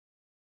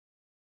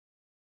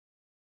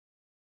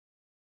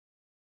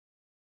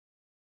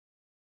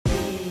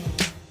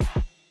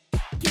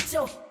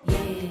Get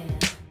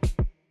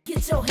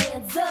your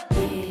hands up,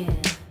 yeah.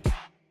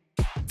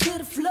 To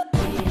the floor,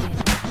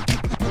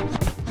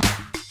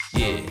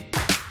 yeah.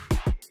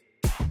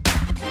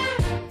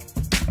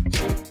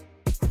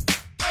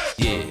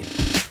 Yeah.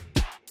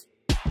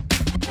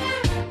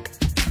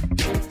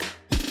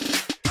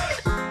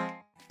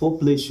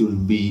 ForePlay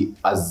should be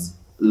as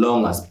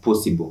long as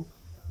possible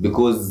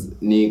because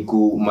ni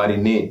ku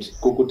marinate.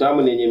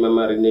 Kukutamu nenye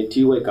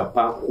imemarinatiwa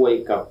ikapakwa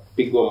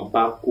ikapigwa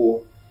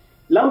mpako.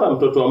 Lamba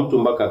mtoto wa mtu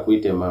mpaka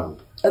kuite mama.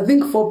 I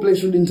think ForePlay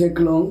shouldn't take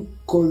long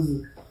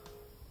cause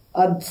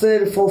I'd say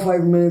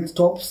 4-5 minutes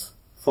tops.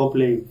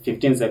 ForePlay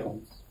 15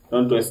 seconds.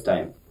 Don't waste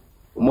time.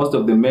 Most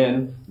of the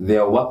men they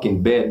are work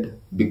in bed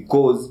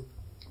because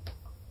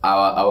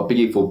our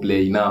pigi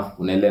ForePlay enough,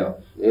 unaelewa.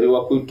 Eri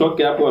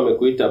wakutoke hapo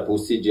wamekuita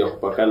pussy ya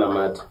kupakana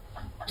mate.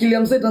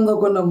 Kila msee itaanza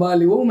kwenda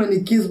mbali. Wewe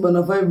umenikiss bana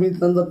 5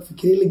 minutes anza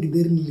kufikiria ile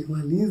gideri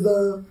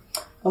nilimaliza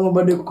ama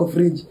bado iko kwa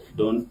fridge.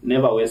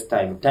 Never waste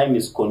time. Time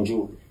is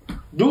consumed.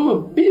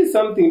 Be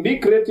something, be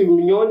creative,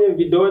 mnyonye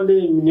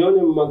vidole,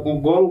 mnyonye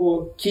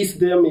mgongo, kiss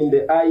them in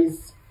the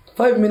eyes.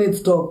 5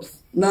 minutes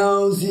tops. Na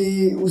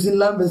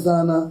usilambe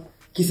sana.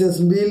 Kisses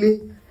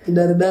mbili,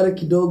 idaredare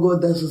kidogo,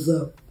 that's what's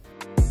up.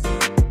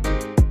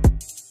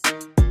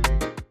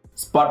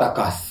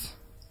 Spartacus.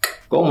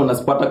 Kama una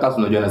Spartacus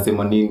unajua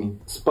nasema nini?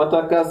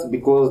 Spartacus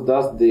because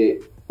that's the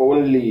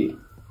only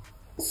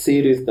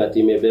series that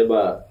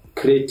imebeba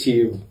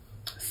creative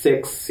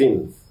sex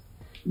scenes.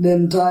 The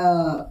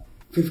entire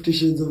 50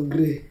 Shades of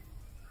Grey.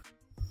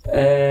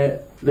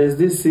 There's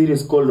this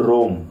series called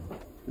Rome.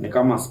 Ni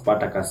kama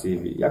Spartacus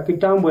hivi. Ya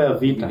kitambo ya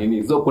vita.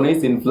 So kuna hii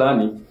scene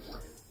fulani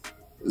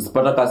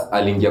Spartacus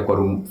aliingia kwa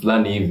room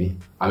fulani hivi.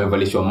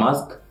 Amevalishwa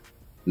mask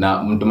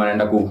na mtu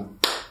anaenda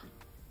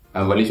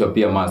amevalishwa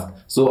pia mask.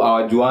 So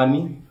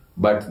hawajuani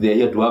but they are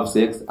here to have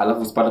sex.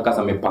 Alafu Spartacus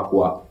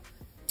amepakwa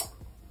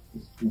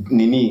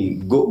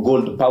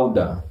gold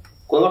powder.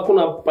 Kwanza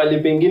kuna pale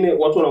pengine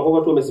watu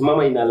wanakuwa tu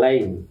wamesimama in a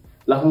line.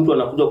 Alafu mtu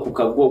anakuja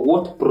kukagua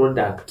what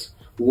product,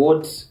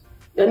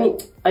 yani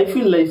I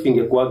feel life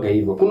ingekuaga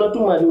hivyo. Kuna tu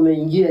mali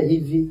unaingia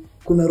hivi,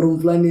 kuna room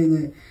fulani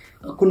yenye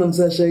hakuna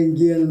msee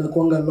ashaingia na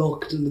inakuanga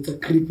locked and it's a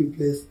creepy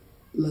place.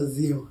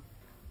 Lazima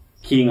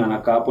King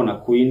anakaa hapo na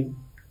Queen,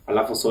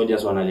 alafu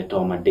soldiers wanaleta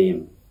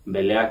madem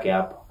mbele yake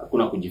hapo.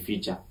 Hakuna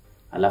kujificha.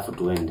 Alafu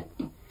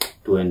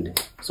tuende.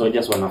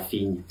 Soldiers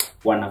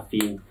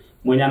wanafinya.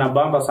 Mwenye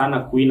anabamba sana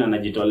Queen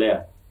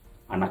anajitolea.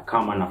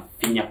 Anakama na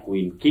finya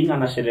Queen. King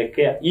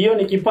anasherekea. Hiyo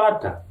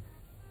nikipata.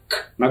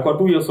 Na kwa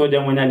tu hiyo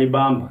soja mwenye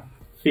alibamba.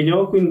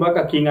 Finya Queen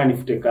mpaka King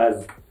anifute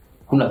kazi.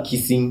 Kuna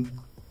kissing,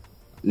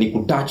 ni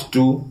kutouch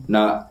tu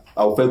na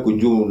haufai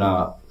kujua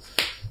na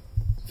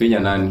finya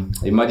nani.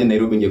 Imagine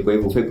Nairobi ingekuwa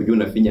hivyo, haufai kujua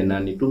na finya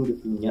nani, tu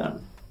ungefinyana.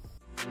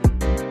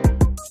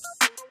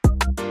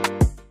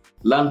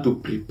 Learn to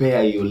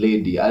prepare your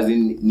lady, as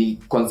in ni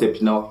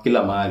concept na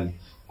kila mahali.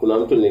 Kuna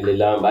mtu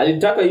nililamba.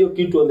 Alitaka hiyo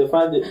kitu on the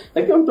first,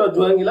 lakini mtu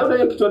ajuangi labda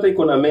hiyo kitu hata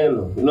iko na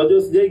meno.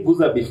 Unajua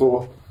sijaiguza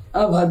before.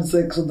 I've had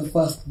sex on the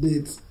first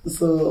date.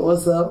 So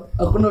what's up?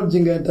 Hakuna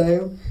ujinga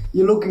time.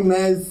 You looking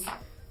nice.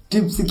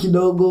 Tipsy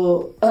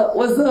kidogo.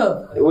 What's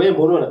up? Wewe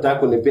mbona unataka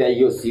kunipea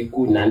hiyo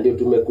siku na ndio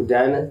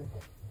tumekutana?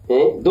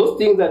 Those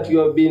things that you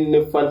have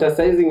been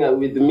fantasizing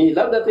with me,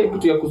 labda hata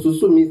kitu ya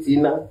kususu mimi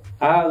sina.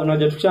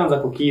 Unajua tukianza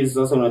kukiss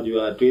sasa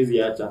unajua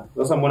tuwezi acha.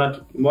 Sasa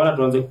mbona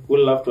tuanze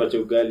kukula alafu tuache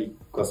ugali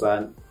kwa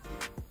sahani.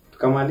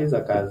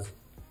 Tukamaliza kazi.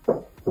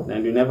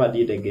 And we never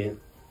did again.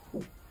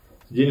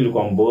 Sijui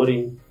nilikuwa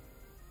boring.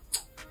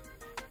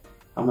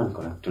 Ama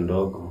niko na kitu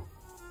ndogo.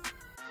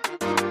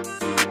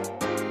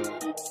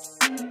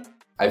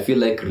 I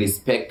feel like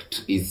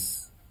respect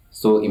is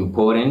so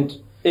important.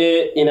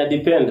 Ina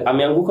depend.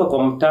 Ameanguka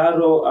kwa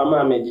mtaro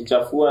ama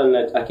amejichafua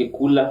na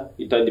akikula,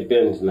 ita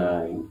depend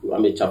na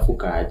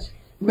amechafuka aje.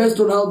 Based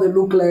on how they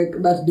look like,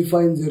 that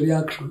defines your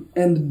reaction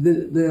and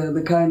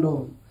the kind of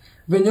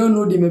venye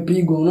nude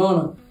imepigwa,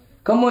 unaona?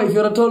 Kama if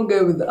you're a tall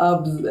guy with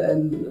abs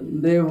and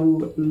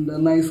ndevu and a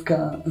nice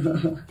car.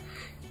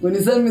 When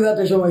you send me that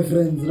I show my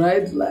friends,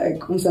 right?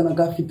 Like umsana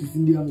kafiti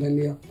sindio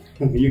angalia.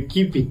 You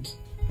keep it.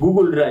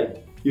 Google Drive.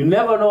 You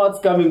never know what's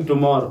coming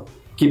tomorrow.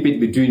 Keep it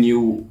between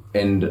you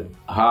and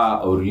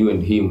her or you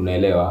and him,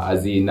 unaelewa,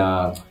 as in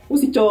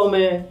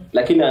usichome.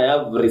 Lakini I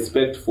have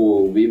respect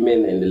for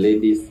women and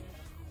ladies.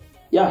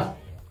 Yeah.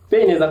 Pia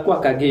inaweza kuwa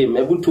ka game.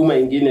 Hebu tuma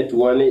ingine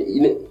tuone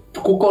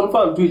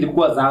kuconfirm tu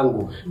ilikuwa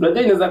zangu.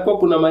 Unajua inaweza kuwa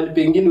kuna mahali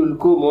pengine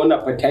ulikuwa umeona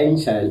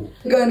potential.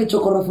 Gani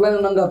chokora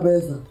fulani nanga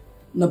pesa.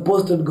 Na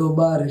posted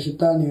gobare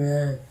shetani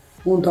wewe.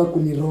 Unataka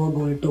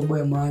kuniroga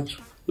unitoboe macho.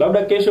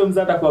 Labda kesho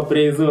mzata kwa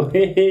prezo.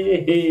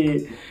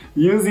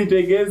 Use it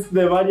against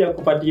the money ya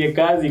kupatie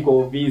kazi kwa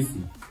ofisi.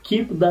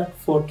 Keep that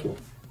photo.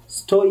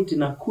 Store it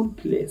in a cool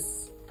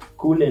place.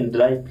 Cool and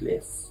dry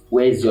place.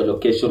 Where is your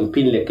location?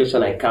 Pin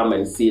location, I come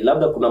and see.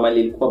 Labda kuna mali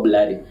ilikuwa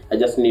blurry. I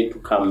just need to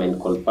come and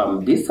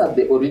confirm. These are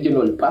the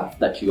original paths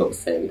that you have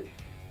sent.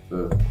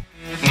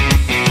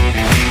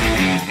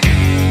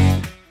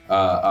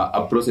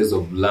 A process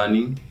of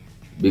learning,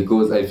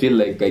 because I feel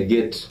like I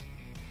get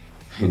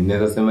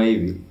never sema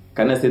hivi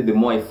Can I say the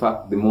more I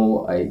fuck, the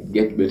more I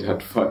get better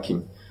at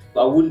fucking?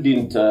 I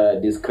wouldn't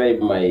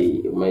describe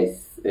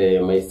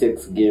my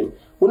sex game.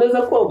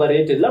 Unaweza kuwa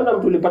overrated. Labda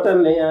mtu ulipata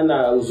naye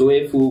ana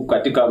uzoefu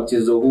katika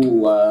mchezo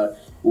huu wa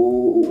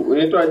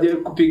unaitwaje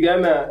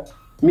kupigana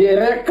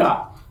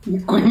miereka.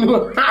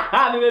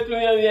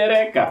 Nimetumia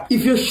miereka.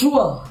 If you're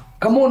sure,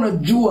 kama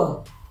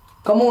unajua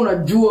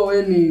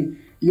when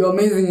you're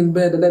amazing in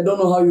bed, and I don't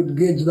know how you'd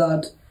gauge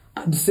that,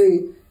 I'd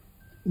say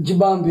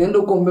jibambi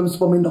endo kombe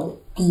msipamenda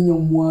kinyo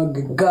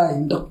mwage guy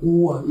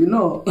ndakuwa, you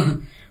know.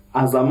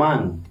 As a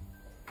man,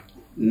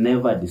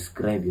 never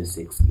describe your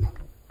sex game.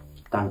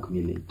 Thank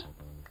me later.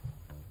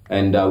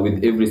 And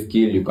with every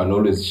skill, you can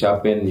always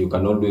sharpen. You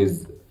can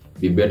always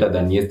be better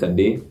than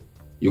yesterday.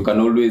 You can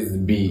always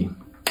be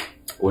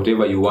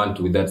whatever you want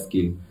with that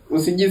skill.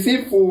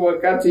 Usijisifu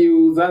wakati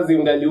uzazi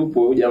ungali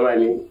upo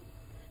jamani.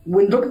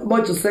 When talking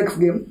about your sex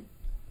game,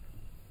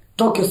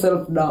 talk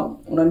yourself down.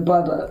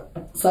 Unanipata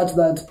such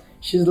that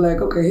she's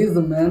like, okay, he's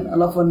the man.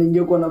 Alafu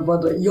ningie kwa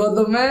napata, you're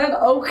the man,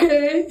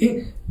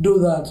 okay. Do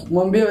that.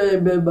 Mwambie wewe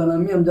beba na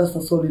mimi I'm just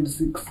a solid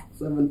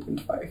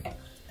 7.5.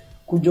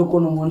 Kujoko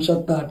na mwonsha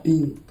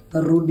 13.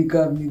 Narudi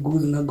kaa miguu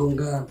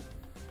zinagongana.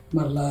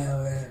 Malaya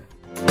wewe.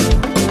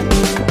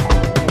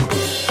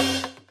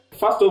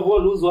 First of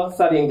all, who's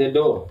answering the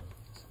door?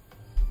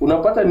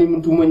 Unapata ni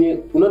mtu mwenye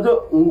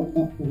unajua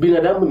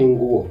binadamu ni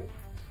nguo.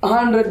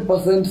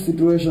 100%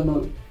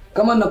 situational.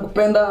 Kama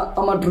nakupenda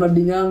ama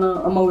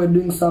tunadinyana ama we're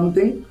doing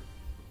something,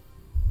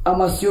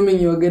 I'm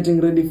assuming you're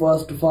getting ready for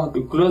us to fuck.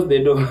 You close the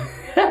door.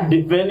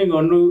 Depending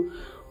on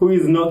who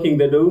is knocking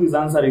the door, who is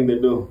answering the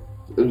door.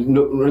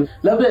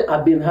 Labda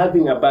I've been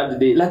having a bad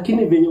day,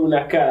 lakini venye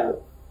unakaa,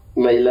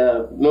 my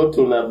love, not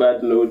on a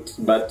bad note,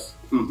 but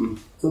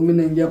So mimi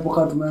naingia hapo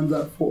kama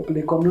tumeanza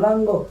ForePlay kwa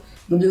mlango.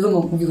 Unajua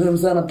mkuviza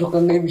sana toka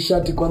hivi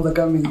shati kwanza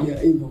kama ingia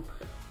hivyo.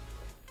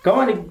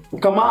 Kama ni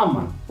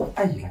mama.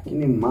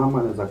 Lakini mama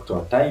anaweza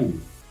kutoa time.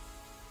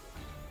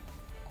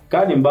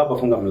 Kama ni mbaba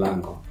funga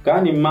mlango.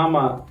 Kama ni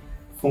mama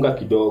funga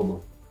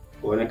kidogo.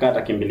 Uonekana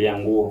atakimbilia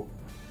nguo.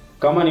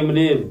 Kama ni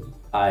mlevi,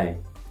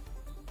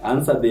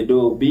 answer the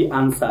door, be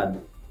answered.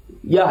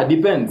 Yeah,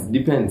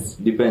 depends.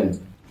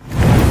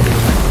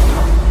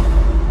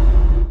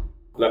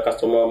 Na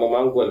customer wa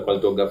mamangu alikuwa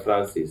alitoka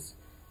Francis,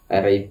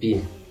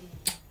 RIP.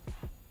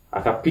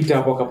 Akapita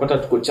hapo akapata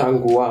tuko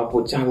changu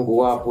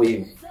hapo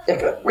hivi.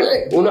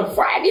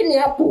 Unafanya nini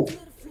hapo?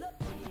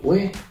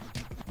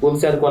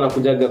 Msi alikuwa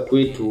anakujaga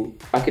kwetu,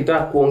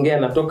 akitaka kuongea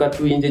natoka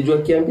tu nje juu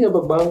akiambia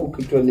babangu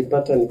kitu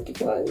alipata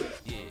nikifanya.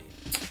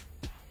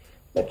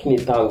 Lakini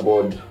thank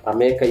God,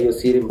 ameweka hiyo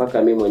siri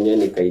mpaka mimi mwenyewe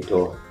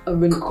nikaitoa.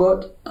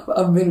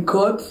 I've been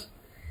caught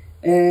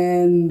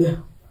and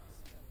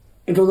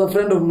it was a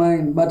friend of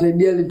mine, but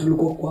ideally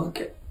tulikuwa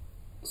kwake.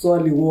 So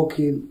ali walk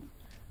in.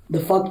 The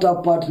fucked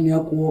up part ni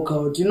haku walk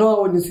out. You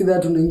know when you see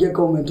that unaingia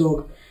kama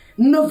umetoka.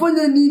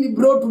 Mnafanya nini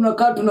bro?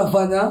 Tunakaa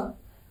tunafanya.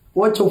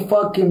 Watch your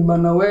fucking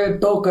bana wewe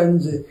toka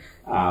nje.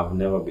 I've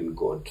never been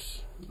caught.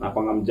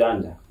 Napanga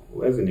mjanja.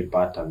 Huwezi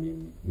nipata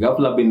mimi.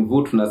 Ghafla bin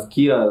vu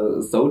tunasikia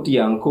sauti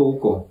ya anko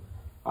huko.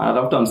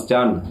 Anatafuta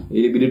msichana.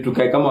 Ilibidi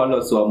tukae kama wale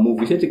wasio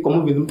movie. Sheti kwa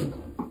movie mtu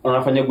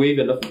wanafanya kwa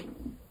hivi alafu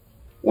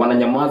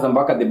wananyamaza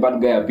mpaka the bad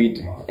guy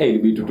apite.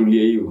 Ilibidi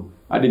tutulie hiyo.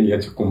 Hadi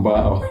niache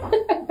kumbao.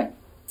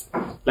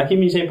 Lakini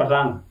mimi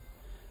nishaipatana.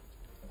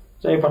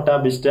 Nishaipata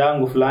best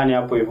yangu fulani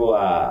hapo hivyo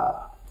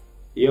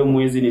hiyo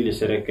mwezi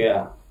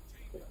nilisherekea.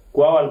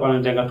 Kwao walikuwa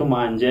wanatenga tu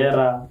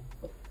manjera,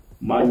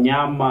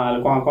 manyama,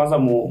 alikuwa kwanza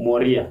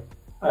moria.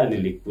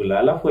 Nilikula.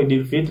 Alafu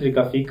Idil Fitri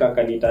ikafika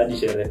akaniita hadi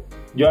sherehe.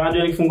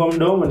 Anajua nikifungua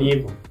mdomo ni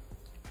hivyo.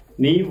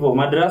 Ni hivyo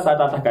madrasa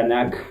hata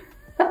atakanyaga.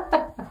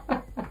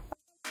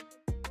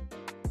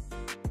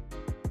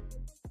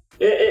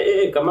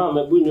 Kama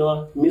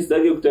umebunywa, mimi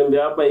sitaki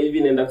kutembea hapa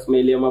hivi naenda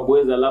kusmailia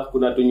mabweza alafu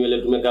kuna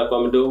tunywele tumekaa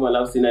kwa mdomo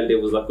alafu sina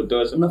ndevu za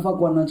kutosha. Unafaa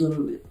kuwa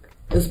natural.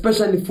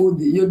 Especially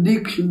food. Your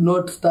dick should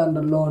not stand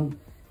alone.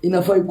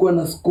 Inafaa kuwa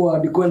na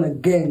squad, kuwa na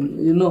gang,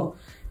 you know.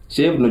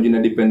 Shave no jina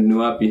depend ni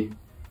wapi.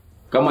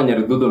 Kama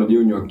nyaridhodo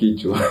unajua unywa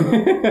kichwa.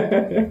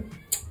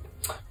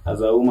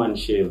 As a woman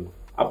shave.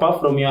 Apart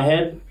from your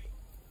head,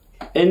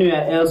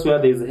 anywhere else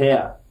where there is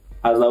hair,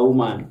 as a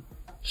woman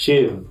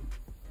shave.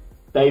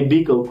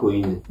 Taibika huko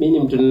nje. Mimi ni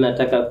mtu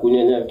ninataka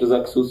kunyonya vitu za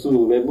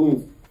kisusu.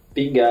 Hebu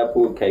piga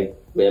hapo kai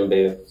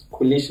wembe.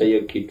 Kulisha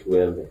hiyo kitu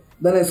wembe.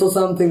 Then I saw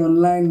something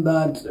online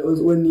that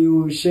was when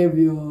you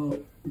shave your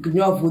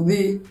kinyoa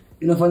fudhi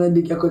inafanya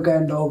dick yako ikae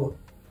ndogo.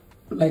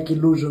 Like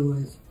illusion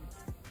wise.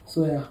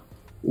 So yeah.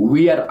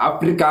 We are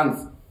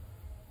Africans.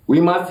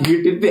 We must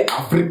hit it the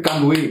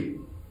African way.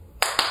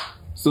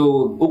 So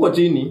huko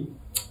chini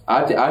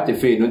aache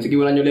fade. Unachiki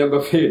unanyolea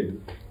kwa fade.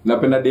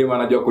 Napenda dem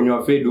anajua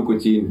kunyoa fade huko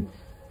chini.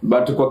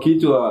 But kwa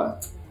kichwa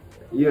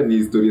hiyo ni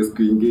historia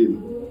siku nyingine.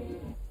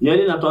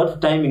 Nywele inatoa tu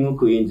timing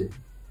huko nje.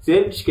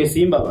 Sasa tushike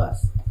Simba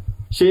basi.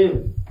 Shave.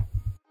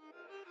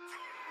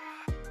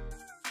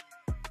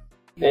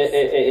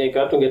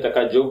 Kama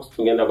tungetaka jokes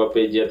tungeenda kwa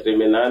page ya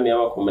Tremenami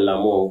ama kwa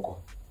Mlamua huko.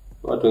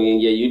 Watu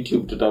wengeingia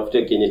YouTube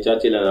tutafute kenye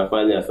Churchill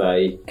anafanya saa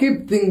hii.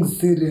 Keep things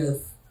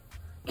serious.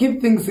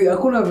 keep things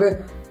hakuna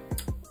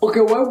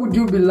okay, why would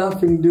you be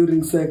laughing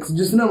during sex?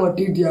 Just na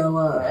matiti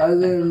ama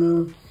as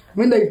in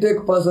when I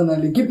take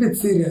personally, keep it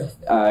serious.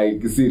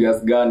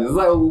 Serious gani?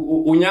 Sasa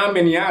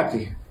unyambe ni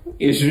ate.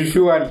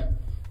 Usually.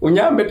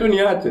 Unyambe tu ni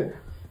ate.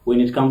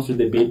 When it comes to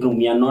the bedroom,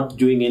 we are not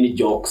doing any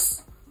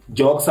jokes.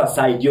 Jokes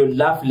aside, you'll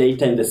laugh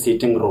later in the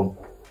sitting room.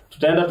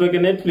 Tutaenda tuweke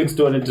Netflix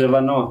tuone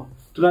Trevor Noah.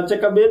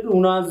 Tunacheka bedroom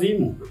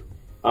unaazimu.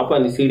 Hapa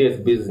ni serious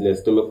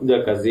business.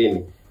 Tumekuja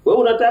kazini. Wewe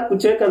unataka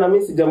kucheka na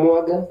mimi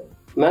sijamwaga?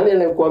 Nani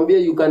anakuambia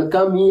you can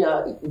come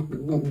here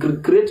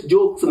create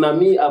jokes na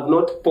me I've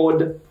not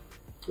poured?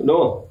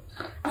 No.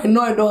 I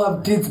know I don't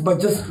have tits,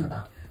 but just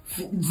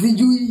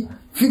sijui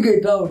figure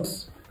it out.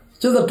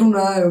 Cheza tu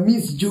nayo,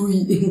 mimi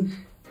sijui.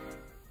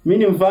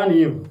 Mimi ni mfani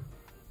hivyo.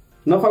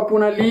 Nafaa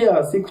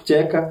kunalia si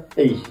kucheka.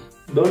 Hey,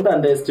 don't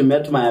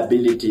underestimate my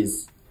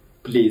abilities.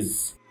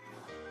 Please.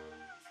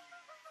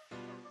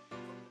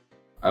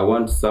 I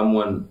want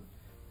someone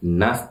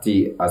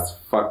nasty as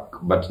fuck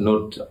but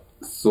not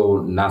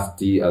so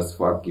nasty as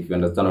fuck, if you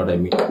understand what I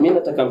mean. Mimi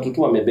nataka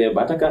mtu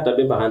amebeba, ataka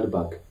atabeba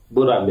handbag.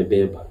 Bora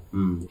amebeba.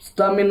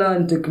 Stamina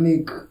and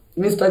technique.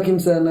 Mimi sitaki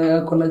msana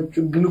yako na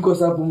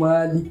glucose hapo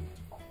mahali.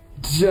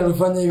 Tisha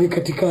anafanya hivi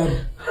katikati.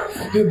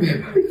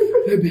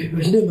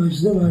 Bebe,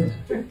 shida maji.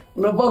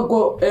 Unafaa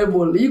kwa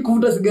able. Hii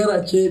kuvuta sigara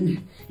cheni.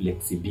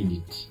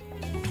 Flexibility.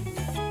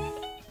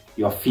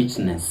 Your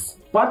fitness.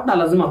 Partner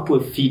lazima kuwe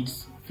fit,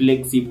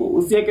 flexible.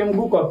 Usiweke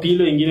mguu kwa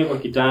pilo ingine kwa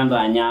kitanda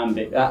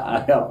anyambe.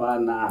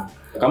 Hapana.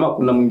 Kama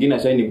kuna mwingine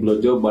shiny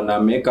blowjob na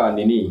ameweka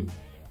nini?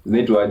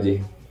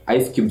 Zinaitwaje?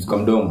 Ice cubes kwa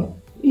mdomo.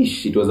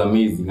 It was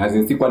amazing. As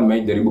in sikuwa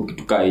nimejaribu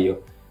kitu kama hiyo.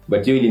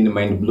 But hiyo ili ni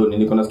mind blown.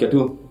 Niko nasikia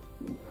tu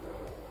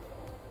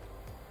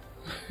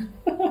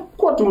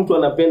kwa tu mtu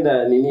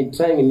anapenda nini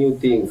trying new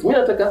things. Mimi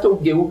nataka hata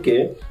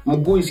ugeuke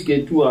mguu ishike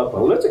tu hapa.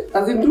 Unataka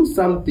as in do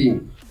something.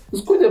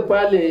 Usikuje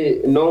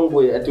pale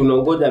Nongwe ati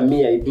unaongoja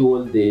me I do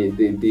all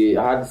the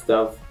hard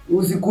stuff.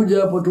 Usikuje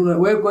hapo tu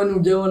wewe kwani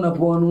ujaona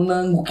porn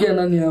unaangukia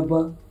nani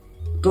hapa?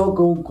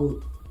 Toka huko.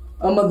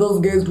 Ama those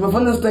guys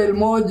tumefanya style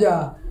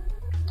moja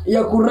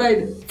ya ku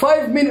ride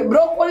 5 minutes bro,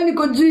 kwani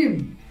niko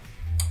gym.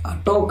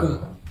 Atoka.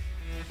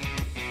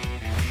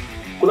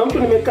 Kuna mtu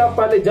nimekaa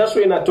pale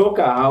jasho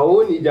inatoka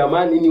haoni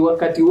jamani, ni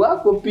wakati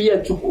wako pia,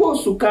 chukua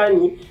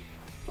usukani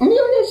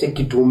nionyeshe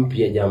kitu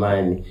mpya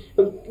jamani.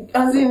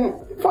 As in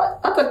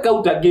hata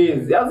kauta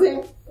gaze, as in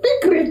be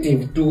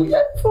creative too,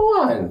 yeah, for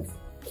once.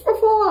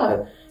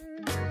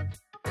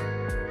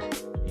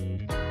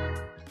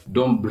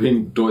 don't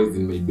bring toys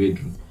in my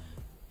bedroom.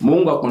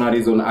 Mungu akona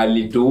reason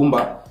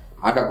alituumba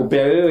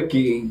akakupea wewe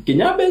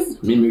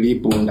kinyabes, mimi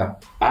nilipunda.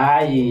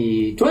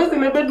 Ai, toys in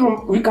my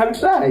bedroom we can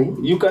try.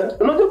 You can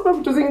unajua kuna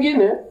vitu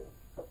zingine.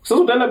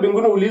 Sasa utaenda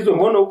mbinguni ulizwe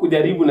mbona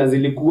hukujaribu na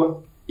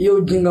zilikuwa. Hiyo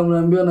ujinga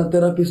mnaambiwa na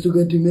therapist to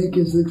get to make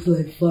your sex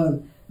life fun.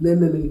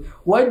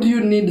 Why do you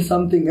need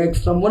something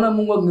extra? Mbona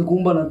Mungu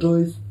angekuumba na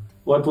toys?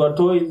 What were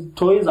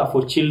toys are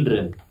for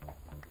children.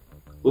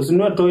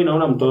 Usinunue toy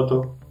naona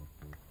mtoto.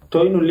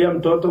 Toy nulia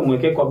mtoto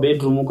mweke kwa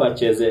bedroom huko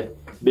acheze.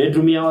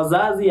 Bedroom ya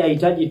wazazi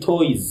haihitaji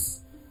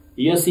toys.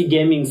 Hiyo si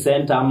gaming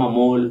center ama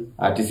mall.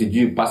 Ati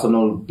sijui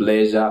personal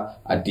pleasure,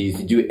 ati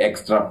sijui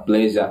extra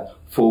pleasure.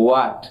 For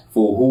what?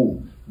 For who?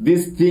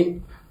 This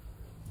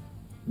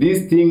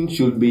thing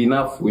should be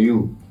enough for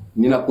you.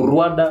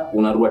 Ninakuruada,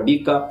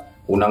 unaruadika,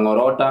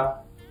 unangorota.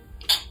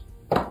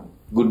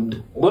 Good.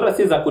 Bora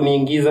si za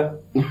kuniingiza.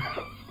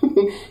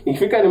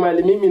 Ikifika ni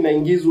mahali mimi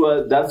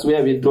naingizwa, that's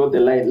where we draw the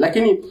line.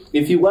 Lakini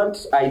if you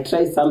want I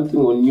try something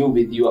on you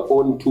with your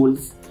own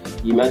tools,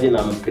 imagine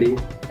I'm free.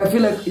 I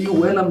feel like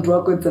you when mtu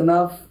wako it's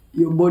enough,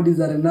 your bodies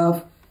are enough.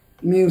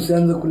 Mimi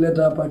usianze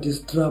kuleta hapa ati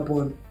strap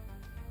on.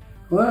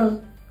 Well,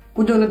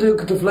 kuja unaleta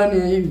kitu fulani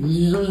ya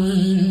hivi.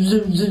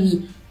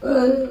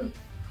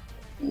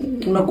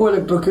 Unakuwa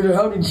electrocuted.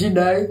 How did she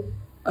die?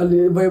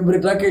 Ali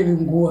vibrate yake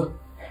ilingua.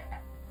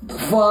 The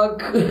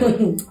fuck.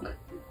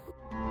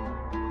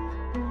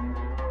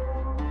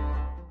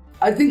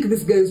 I think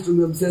this guy is to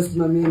be obsessed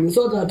na mimi.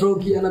 So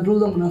atatoki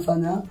anatuza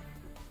mnafanya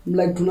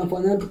like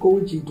tunafanya tuko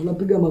uchi,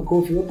 tunapiga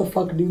makofi. What the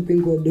fuck do you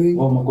think we're doing?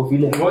 Oh, makofi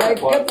ile.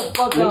 Like get the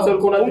fuck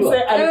out.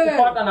 Umse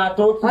alikupata na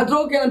atoki.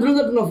 Atoki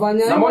anatuza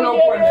tunafanya. Na mbona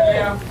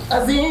ukuendelea?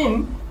 As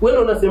in, wewe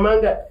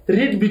unasemanga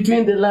read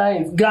between the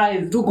lines.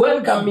 Guys, to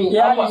welcome me.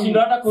 Hapa shindo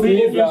hata kuread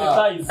between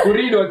the lines.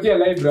 Kuread watia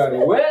library.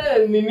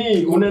 Wewe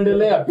nini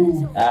unaendelea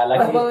tu.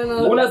 Lakini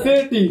Una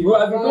seti,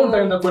 aziko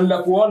utaenda kwenda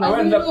kuona,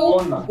 wewe nenda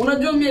kuona.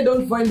 Unajua mimi I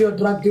don't find you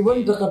attractive.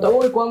 Wewe mtakata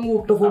wewe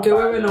kwangu tofauti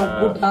wewe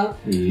na ukuta.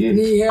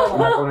 Ni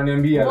hewa.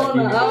 Unaniambia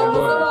lakini.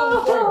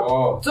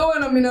 So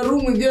when I'm in a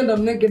room with you and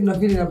I'm naked na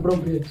feel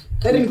inappropriate.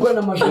 Hadi nikuwa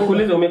na mashauri.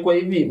 Kuuliza umekuwa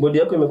hivi, body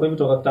yako imekuwa hivi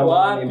toka kitambo.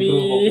 wapi?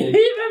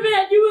 Bebe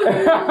ajue.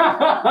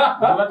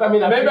 Hata mimi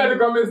na bebe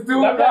alikuwa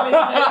amestuka.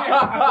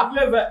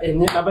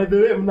 Na by the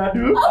way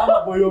mnadu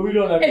kama boyo wili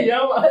ona.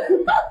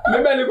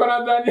 Bebe alikuwa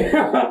nadhani.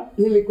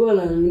 Nilikuwa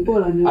na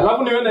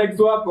Alafu niwe na ex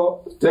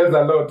wako, tells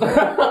a lot.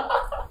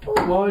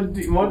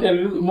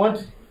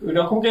 Monty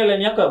unakumbuka ile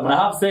nyaka mna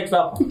have sex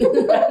hapo.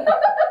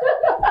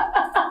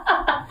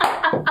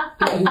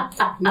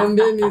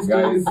 Niambieni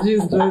story.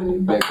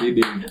 They're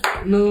kidding.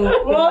 No.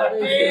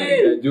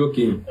 They're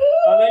joking.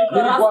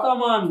 Anaitwa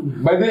Rastaman.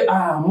 By the way,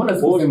 mbona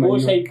sikusema hiyo?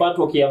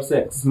 Ushaipatwa ukihave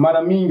sex.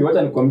 Mara mingi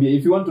wacha nikwambie,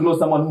 if you want to know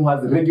someone who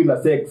has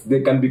regular sex, they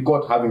can be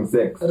caught having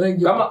sex.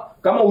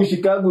 Kama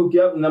ushikagu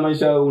ukiavu na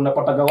maisha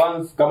unapataga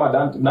once kama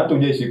Dante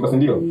hujashikwa, si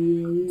ndio?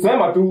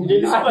 Sema tu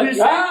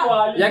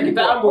ya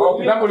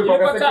kitambo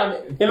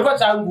ilikuwa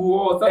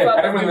changu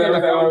sasa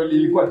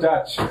ilikuwa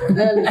touch.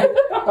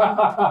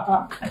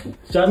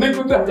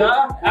 Nilikuwa touch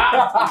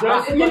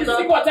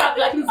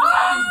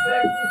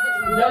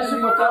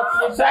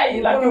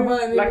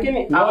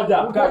lakini lakini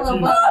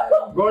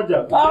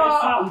ngoja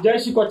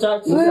ujaishi kwa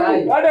touch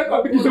hadi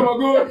kupigisha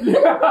magoti.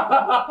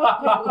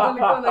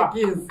 Alikuwa na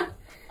kiss.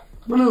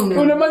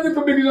 Unamaji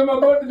kupigisha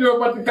magoti ndio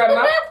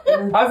patikana.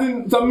 As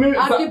in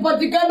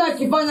akipatikana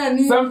akifanya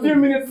nini? Some few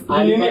minutes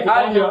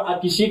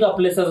akishika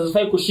places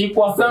hazifai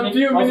kushikwa. Some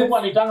few minutes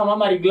alitanga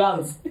mama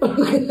glance.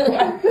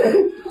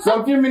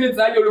 Some few minutes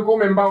hadi ulikuwa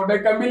umembao.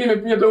 Dakika 2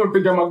 imepiga tu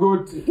umepiga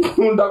magoti.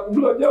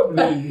 Unakubloja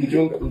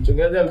blade.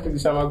 Mchungaji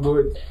alipigisha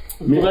magoti.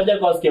 Mmoja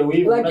kwa sikia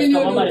wivu. Lakini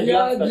mama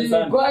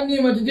glance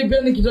kwani matiti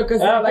pia nikitoka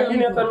sana.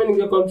 Lakini hata mimi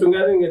ningekuwa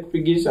mchungaji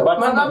ningekupigisha.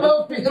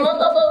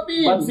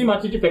 But si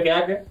matiti peke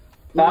yake.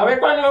 Wewe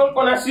kwani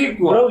uko na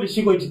siku? Wewe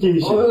ulishikwa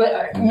itikishi.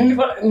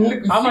 Nilikuwa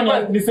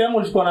ni sehemu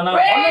ulishikwa na nani?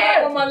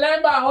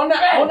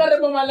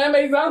 Honorable Malemba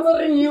is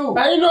answering you.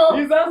 I know.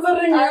 He's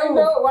answering you. I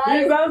know why.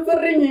 He's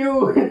answering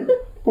you.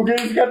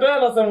 Ukishikatoa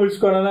na sehemu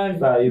ulishikwa na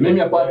nani?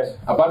 Mimi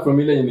apart from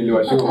ile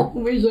niliwashow.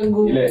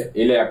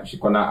 ile ya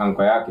kushikwa na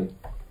anko yake.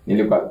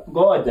 Nilikuwa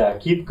ngoja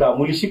keep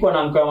calm. Ulishikwa na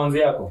anko ya manzi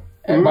yako?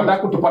 Baada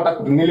kutupata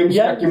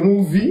nilimshika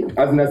kimovie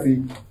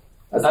azinasi.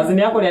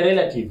 Azini yako ni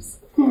relatives.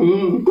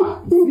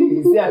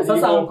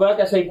 Sasa anko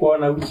yake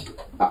ashaikuona uchi.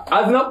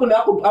 Azina kuna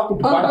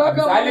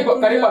hakutupata. Alikuwa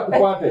karibu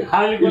atupate.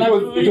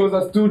 It was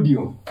a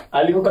studio.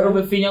 Alikuwa kama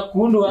umefinya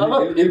kundu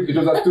hapa. It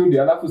was a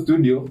studio. Alafu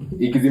studio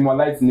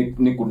ikizimwa lights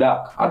ni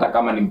kudark hata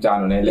kama ni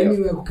mchana naelewa.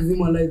 Anyway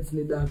kukizimwa lights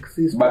ni dark.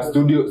 But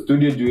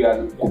studio juu ya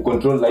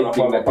kucontrol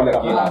lighting na kila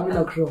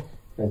kitu.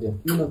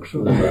 Mimi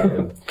nakushow.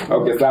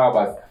 Okay, sawa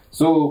basi.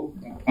 So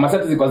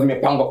masati zilikuwa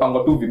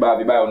zimepangwa tu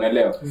vibaya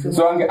unaelewa.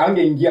 So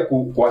angeingia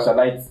kuwasha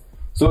lights.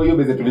 So hiyo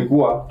beze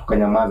tulikuwa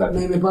tukanyamaza.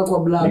 Na imepakwa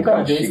black.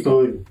 Nikana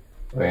story.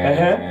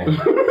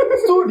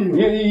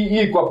 Studio.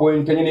 Hii kwa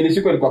point yenye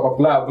nilishikwa ilikuwa kwa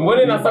club.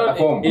 Mbona na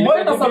form?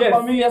 Mbona na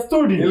familia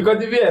studio? Ilikuwa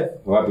TVS.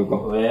 Wapi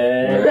uko?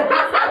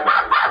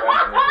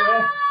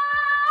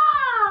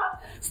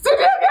 Studio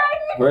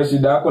gani? Wewe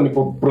shida yako ni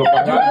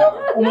propaganda.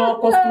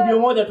 Umewako studio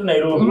moja tu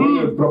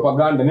Nairobi.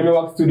 Propaganda.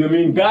 Nimewako studio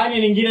mingi.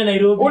 Gani nyingine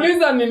Nairobi?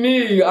 Uliza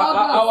nini?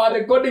 Our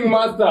recording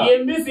master.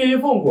 EMBC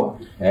ilifungwa.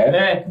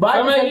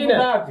 Kama ingine.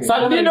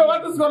 Sandido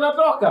watu siko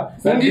natoka.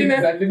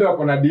 Sandido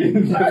wako na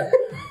deal.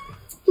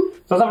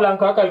 Sasa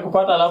blanco yako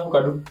alikupata alafu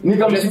kadu.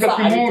 Nikamshika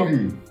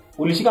kimovie.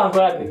 Ulishika anko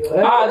yake?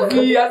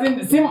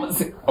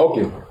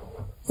 Okay.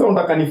 So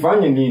unataka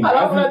nifanye nini?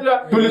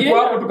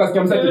 Tulikuwa hapo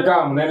tukasikia msaki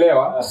kama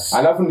unaelewa?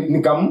 Alafu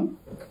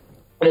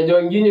unajua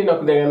wengine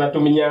inakudanganya na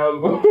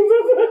tuminyambo.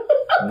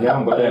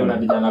 Nyambo tena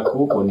unadijana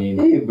kuko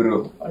nini?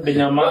 Bro.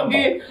 Ndenya mambo.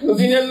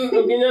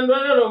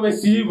 Ukinyandwana na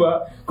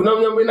umeshiba, kuna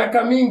mnyambo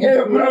inaka mingi.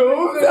 Bro,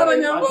 sana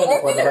nyambo.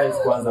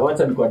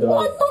 Wacha ni kwa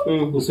advice.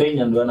 Usoi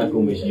nyandwana kwa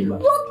umeshiba.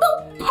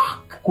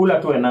 Kula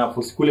tu enough,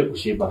 usikule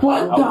kushiba.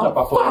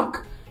 Hautaperform.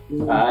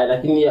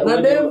 Lakini na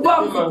demba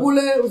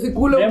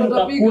usikule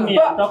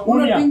utatapika.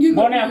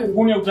 Mbona ya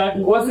kukunia utaki?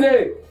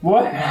 Wase.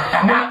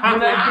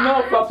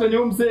 Mna factor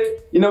nyumse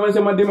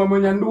inamaanisha madema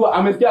mwenye ndua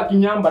amesikia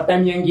akinyamba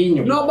time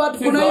nyingine. No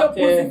but kuna hiyo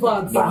pussy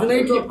facts.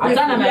 Zinaitwa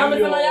achana na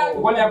amesema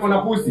yako kwani hapo na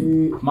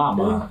pussy.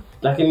 Mama.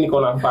 Lakini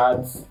niko na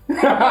fads.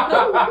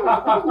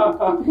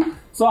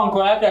 So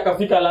anko yake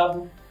akafika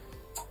labu.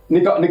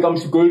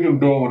 Nikamshika yule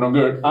mdomo na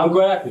girl.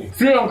 Anko yake.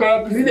 Sio anko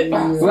yake.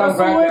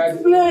 Sasa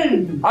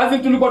explain. Azi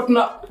tulikuwa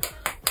tuna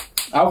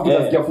alafu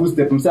tunasikia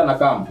footstep msana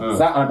kama.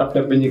 Sasa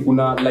anatafuta penye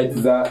kuna lights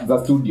za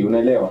studio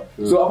unaelewa.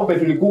 So hapo pe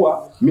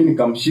tulikuwa mimi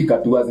nikamshika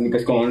tu azi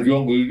nikashika mwanzo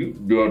wangu hivi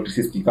ndio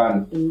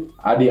tusisikikane.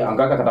 Hadi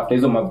angaka katafuta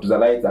hizo mavitu za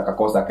lights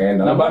akakosa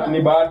akaenda. Na bahati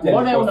ni bahati.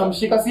 Mbona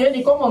unamshika? Si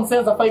yeye common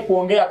sense afai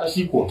kuongea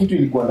atashikwa. Kitu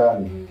ilikuwa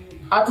ndani.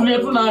 Atulie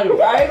tu nayo.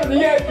 Hiyo ni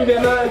yeye tu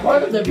nayo.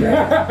 What the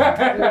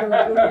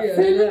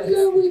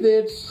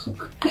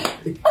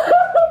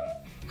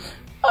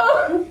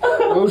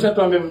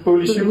Ushatwambia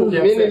ulishikwa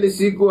kiasi. Mimi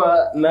nilishikwa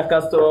na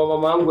customer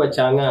mama yangu wa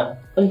Chang'a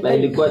na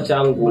ilikuwa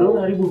changu. Bro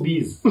unaribu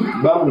biz.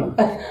 Bana.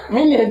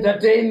 Mimi ni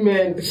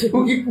entertainment.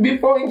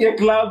 Before inge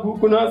club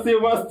kuna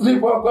wasema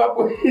strip wako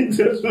hapo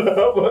nje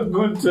have a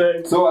good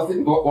time. So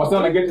wasa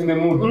na get in the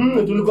mood.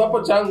 Tulikuwa hapo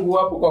changu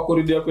hapo kwa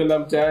corridor kwenda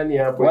mtaani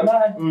hapo.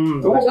 Wallahi.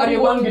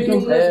 Karibangi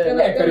tu.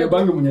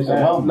 Karibangi mnyesha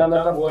mama. Na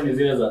nataka kuona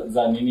zile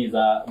za nini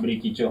za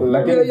brikicho.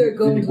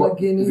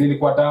 Lakini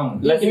zilikuwa tamu.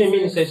 Lakini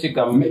mimi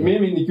nishashika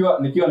mimi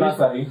nikiwa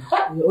nasari.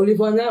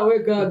 Ulifanya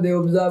weka the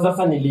observer.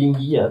 Sasa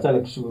niliingia hata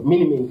nikishukuru.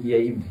 Mimi nimeingia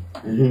hivi.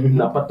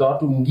 Napata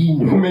watu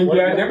mngine.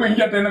 Umeingia hebu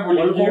ingia tena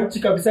kuliingia. Uchi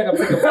kabisa.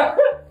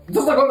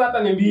 Sasa kwanza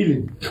hata ni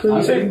mbili.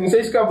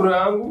 Nishaishika bro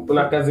yangu,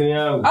 kuna kazini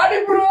yangu. Hadi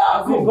bro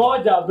yako.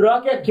 Ngoja bro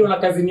yake akiona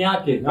kazini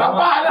yake.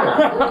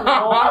 Hapana.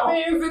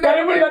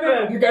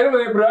 Karibu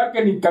na bro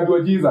yake ni Kadua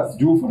Jesus,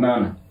 juu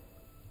fanana.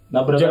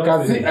 Na bro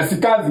yake Si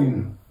kazi.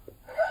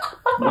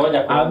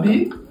 ngoja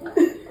Abi,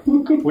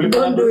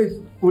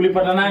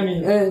 ulipata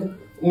nani?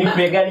 Ni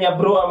pegani ya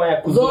bro ama ya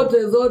kuzo?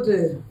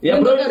 Zote.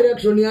 Ya bro,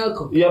 reaction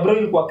yako. ya bro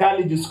ilikuwa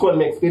kali juu sikuwa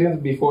na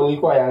experience before,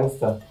 nilikuwa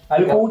youngster.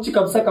 Alikuwa uchi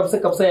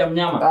kabisa ya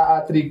mnyama.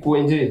 3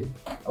 kuenje.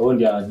 Hao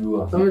ndio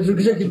anajua.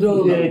 Ameshukisha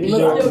kidogo.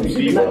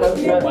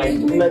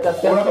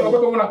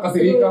 Unataka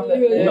unakasirika.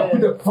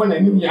 Unakuja kufanya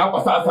nini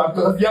hapa sasa?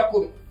 Kazi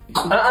yako.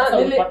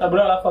 Nilipata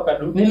bro alafu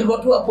akadu. Nilikuwa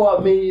tu hapo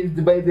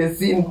amazed by the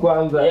scene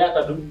kwanza. Yeye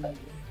akadu.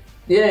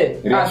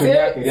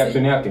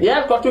 Reaction yake.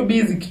 Yeah, kwa tu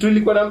busy kitu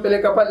ilikuwa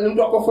nampeleka pale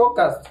mtu ako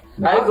focused.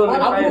 Aizo ni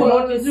hapo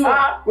unaona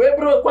wewe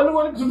bro, kwani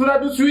unaona kitu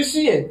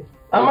tunatuishie?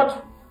 Ama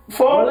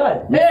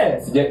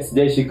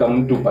Sijaishika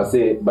mtu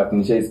pase but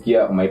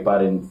nishaisikia my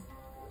parents.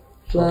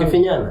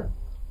 Ukifinyana?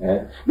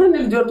 Na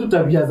nilijua tu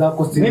tabia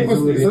zako si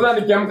nzuri. Sasa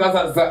nikiamka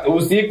sasa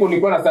usiku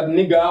nilikuwa na sad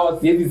nigga hawa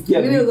siwezi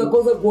sikia. Mimi naweza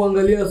kosa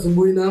kuangalia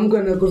asubuhi na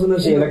amka na kosa na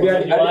shida.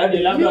 Lakini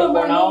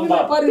labda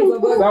naomba.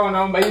 Sawa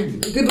naomba hivi.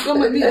 Kitu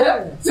kama ni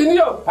si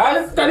ndio?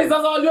 Hali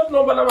sasa walio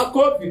tunaomba na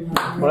makofi.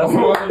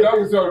 Wanasema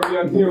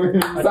sio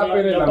ndio. Sasa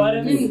pele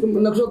na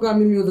na kutoka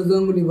mimi wazazi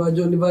wangu ni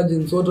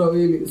virgin wote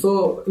wawili.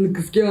 So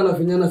nikisikia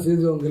wanafinyana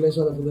siwezi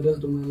ongelesha for the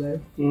rest of my life.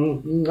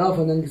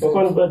 Hawafanyangi sana.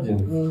 Uko ni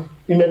virgin?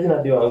 Imagine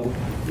ndio wangu.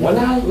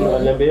 Wala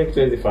niambie kitu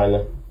hizi fanya.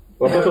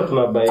 Watoto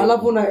tunabai.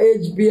 Alafu na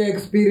age pia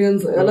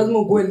experience, lazima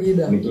ukuwe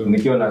leader.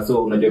 Nikiona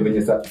so unajua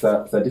venye saa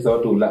 9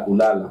 watu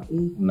ulala,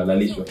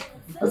 unalalishwa.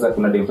 Sasa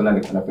kuna dem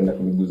fulani anapenda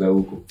kuniguza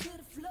huko.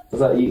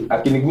 Sasa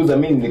akiniguza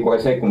mimi nilikuwa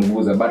shai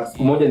kumguza but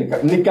siku moja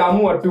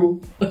nikaamua tu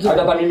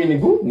hata mimi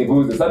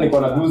niguze. Sasa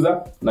nilikuwa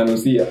naguza na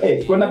nusia.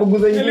 Kwenda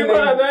kuguza nyingine.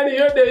 Nilikuwa nadhani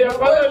hiyo day ya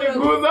kwanza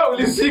uliguza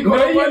ulishikwa.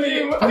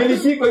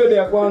 Nilishikwa hiyo day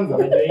ya kwanza.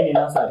 Unajua hii ni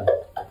nasari.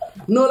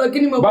 No,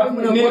 lakini maboy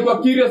mnakuwa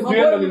curious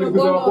ndio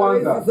nilikuza wa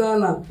kwanza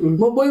sana.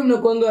 Maboy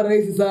mnakuanga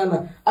rahisi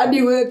sana.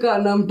 Hadi weka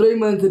na mtoi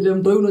mindset ya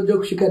mtoi unajua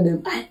kushika dem.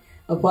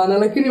 Hapana,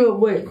 lakini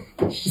maboy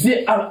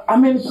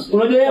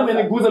unajua yeye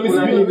ameniguza mimi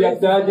sijui ni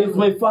attaje. It's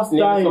my first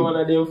time. Nilisoma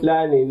na dem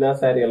fulani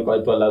nasari alikuwa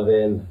aitwa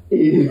Lavenda.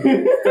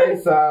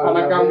 Sawa.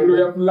 Anakamdu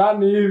ya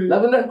fulani hivi.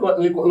 Lavenda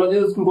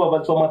unajua kulikuwa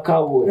watu wa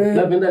makao.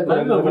 Lavenda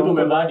ndio vitu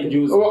umebadi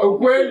juice.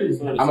 Ukweli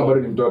ama bado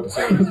ni mtoto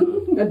sana.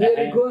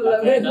 Ndio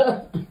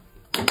Lavenda.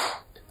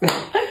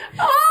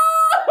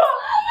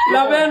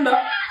 Lavenda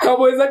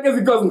cowboy zake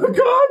ziko zinakoje?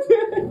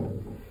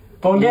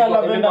 Ongea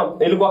Lavenda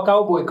ilikuwa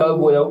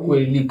cowboy au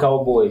kweli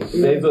cowboy.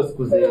 Sasa hizo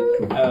siku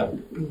zetu.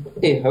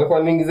 Alikuwa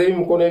anaingiza hivi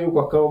mkono hivi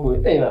kwa cowboy.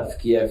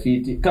 Nasikia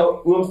fiti.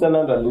 Huyo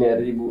msana ndo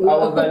aliniharibu.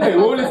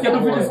 Wewe ulisikia tu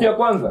fiti sikia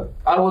kwanza?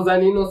 I was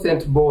an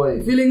innocent boy.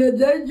 Feeling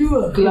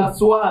ajajua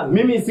Class 1.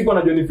 Mimi siko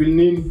najua ni feel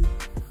nini.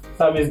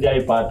 Sasa mimi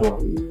sijaipata.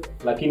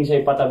 Lakini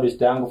shaipata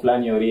best yangu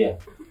fulani Yoria.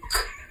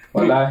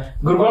 Wallahi.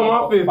 Guruma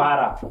wapi?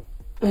 Para.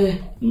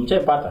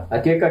 Mchaipata.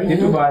 Akiweka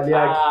kitu baadhi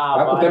yake.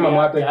 Hakutema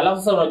mate.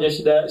 Alafu sasa unajua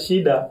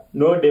shida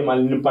no dem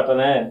alinipata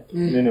naye.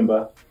 Nini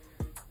mbaya?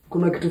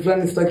 Kuna kitu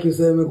fulani sitaki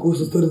useme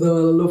kuhusu story za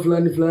walalo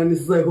fulani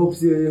sasa I hope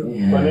sio hiyo.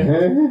 Kwa nini?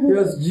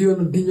 Yes, Gio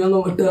na dinyanga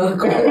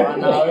matako.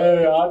 Na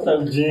wewe hata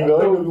mjinga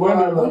wewe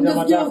Unajua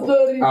matako.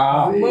 story.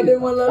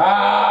 Madem walalo.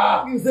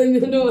 Kisanye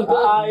ndio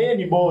matako. Yeye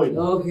ni boy.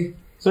 Okay.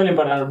 So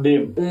nilipata na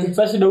dem.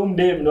 Sasa shida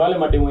dem ndio wale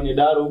madem wenye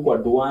daro huko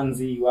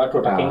Adwanzi, watu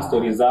wataking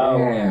stories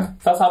zao.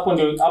 Sasa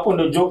hapo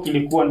ndio joke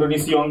ilikuwa ndio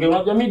nisiongee.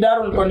 Unajua mimi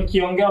daro nilikuwa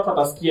nikiongea watu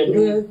watasikia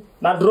juu.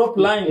 Na drop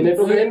line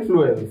Inatoka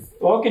influence.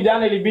 Okay,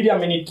 jana ilibidi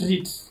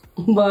amenitreat.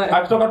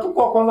 Akitoka tu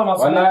kwa kwanza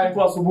masomo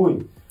kitu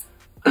asubuhi.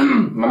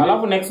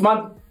 Alafu next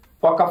month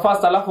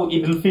wakafast alafu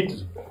Idul Fitr.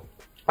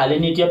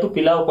 Alinitia tu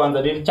pilau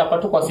kwanza, nilichapa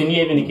tu kwa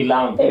sinia hivi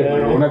nikilamu.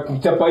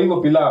 Unakichapa hivyo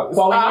pilau.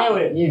 Kwa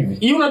wenyewe.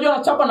 Hii unajua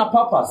nachapa na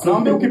purpose.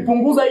 Naomba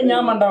ukipunguza hii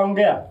nyama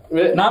ndaongea.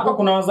 Na hapa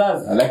kuna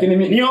wazazi. Lakini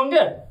mimi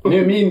niongee.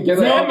 Mimi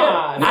nikianza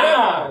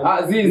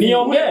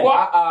niongee.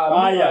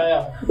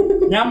 Haya.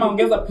 Nyama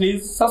ongeza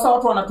please. Sasa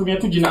watu wanatumia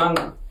tu jina langu.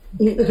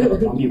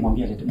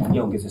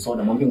 Mwambie ongeze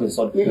soda,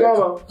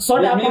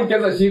 Soda mimi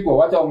nikianza shiko,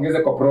 wacha ongeze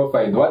kwa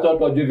profile. Wacha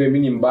watu wajue mimi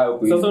ni mbaya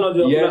huko. Sasa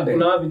unajua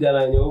kuna vijana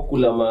wenye huku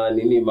la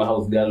nini ma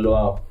house girl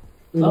wao.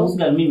 House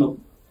girl mimi.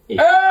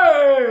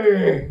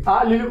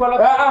 Nilikuwa